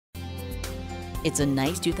It's a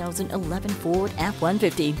nice 2011 Ford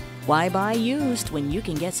F-150. Why buy used when you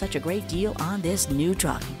can get such a great deal on this new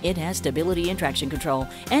truck? It has stability and traction control,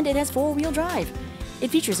 and it has four-wheel drive. It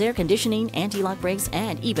features air conditioning, anti-lock brakes,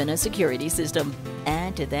 and even a security system.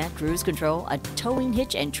 Add to that cruise control, a towing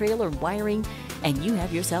hitch and trailer wiring, and you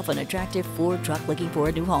have yourself an attractive Ford truck looking for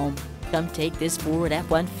a new home. Come take this Ford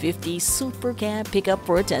F-150 Super Cab pickup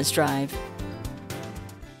for a test drive.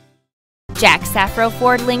 Jack's Safro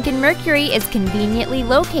Ford Lincoln Mercury is conveniently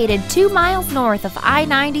located 2 miles north of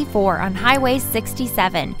I-94 on Highway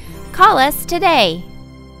 67. Call us today.